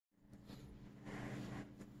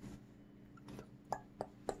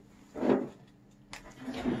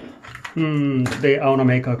Today I want to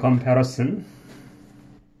make a comparison.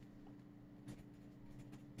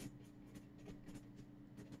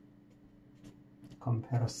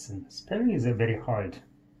 Spelling is very hard.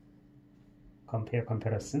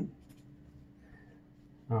 Comparison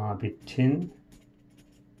between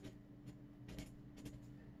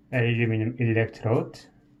aluminium electrode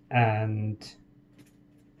and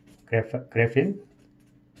graphene.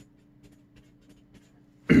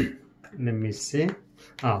 Let me see.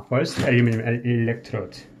 First, aluminium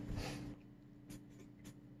electrode.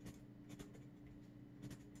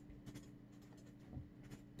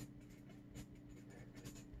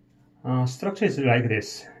 Structure is like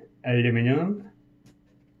this: aluminium,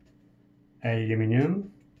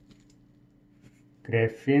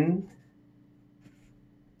 graphene,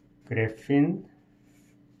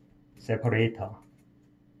 separator.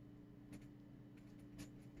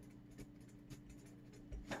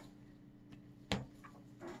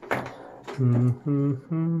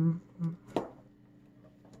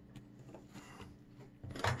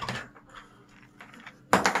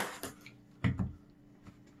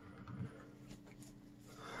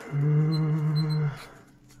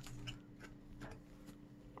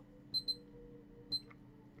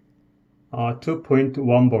 Uh,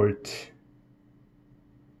 2.1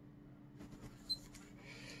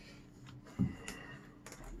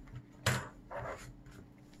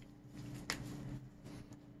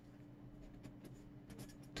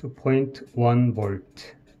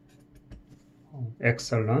 volt.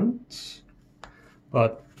 Excellent.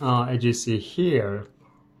 But as you see here,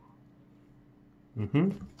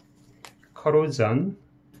 corrosion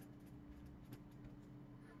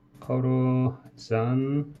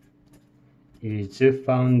is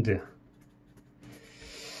found.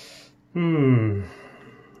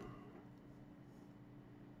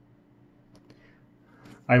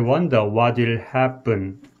 I wonder what will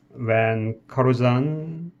happen when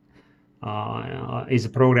corrosion is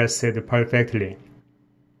progressed perfectly.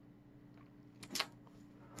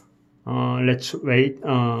 Let's wait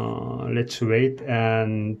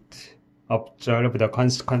and observe the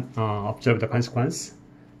consequence. Observe the consequence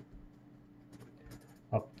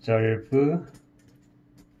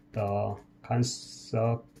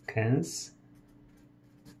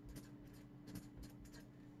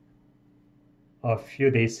a few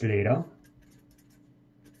days later.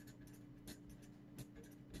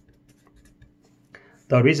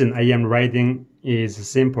 The reason I am writing is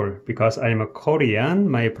simple, because I am a Korean.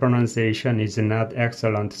 My pronunciation is not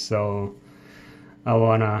excellent, so I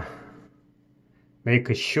wanna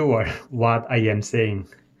make sure what I am saying.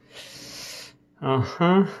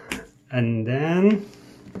 And then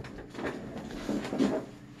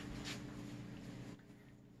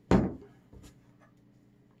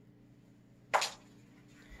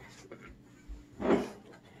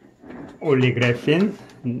only graphene,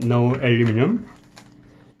 no aluminum.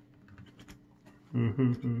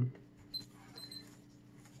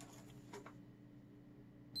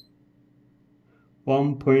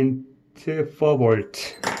 1.4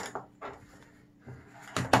 volt.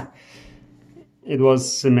 It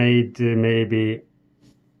was made maybe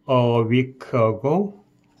a week ago.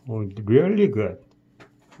 Oh, really good.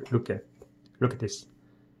 Look at this.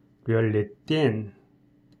 Really thin.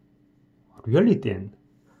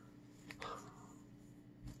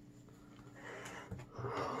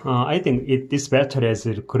 I think this battery has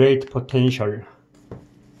a great potential.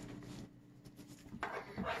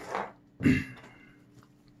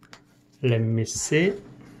 Let me see.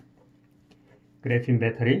 Graphene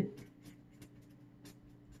battery.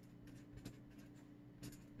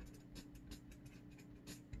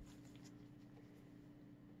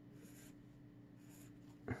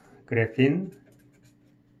 Graphene.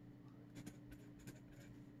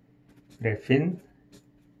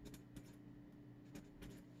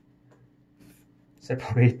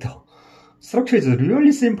 Separator. Structure is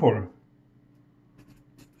really simple.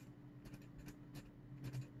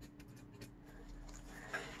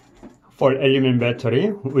 For aluminum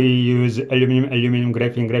battery, we use aluminum,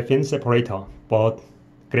 graphene separator. But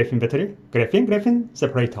graphene battery, graphene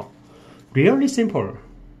separator. Really simple.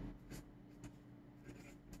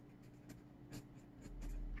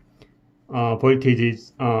 Voltage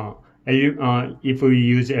is if we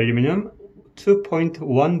use aluminum,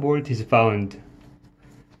 2.1 volt is found.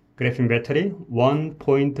 Graphene battery,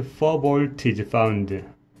 1.4 volt is found.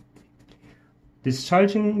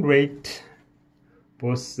 Discharging rate,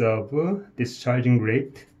 both of discharging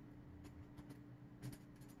rate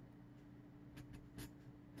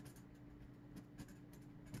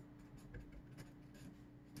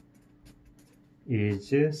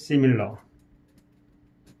is similar.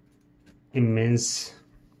 It means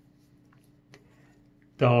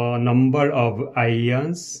the number of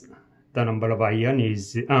ions, the amount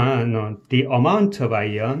of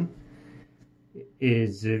ion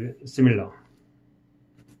is similar.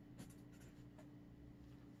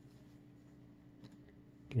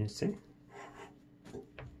 Can you see?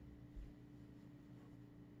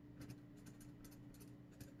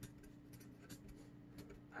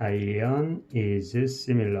 Ion is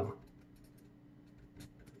similar,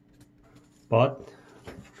 but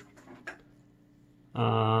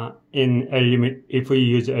if we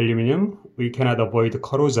use aluminum, we cannot avoid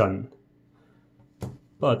corrosion.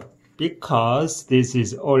 But because this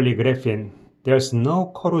is only graphene, there's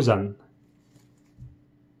no corrosion.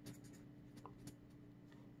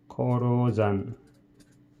 Corrosion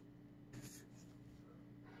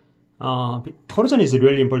is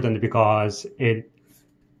really important because it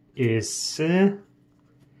is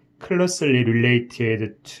closely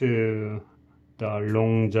related to the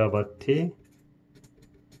longevity.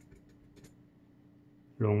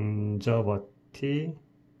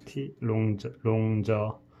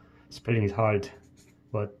 Spelling is hard,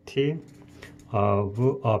 but T of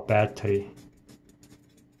a battery.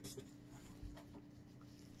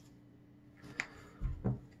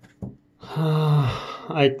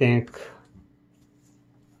 I think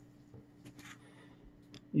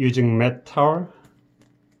using metal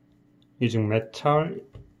is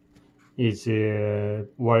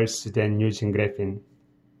worse than using graphene.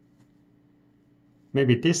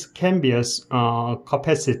 Maybe this can be a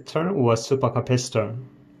capacitor or supercapacitor.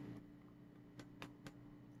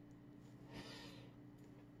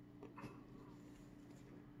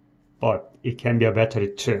 But it can be a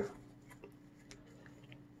battery too.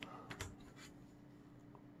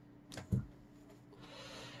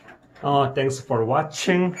 Thanks for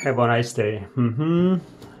watching. Have a nice day. From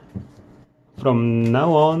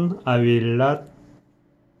now on, I will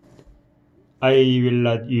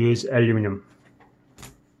not use aluminum.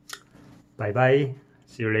 Bye bye.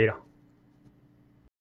 See you later.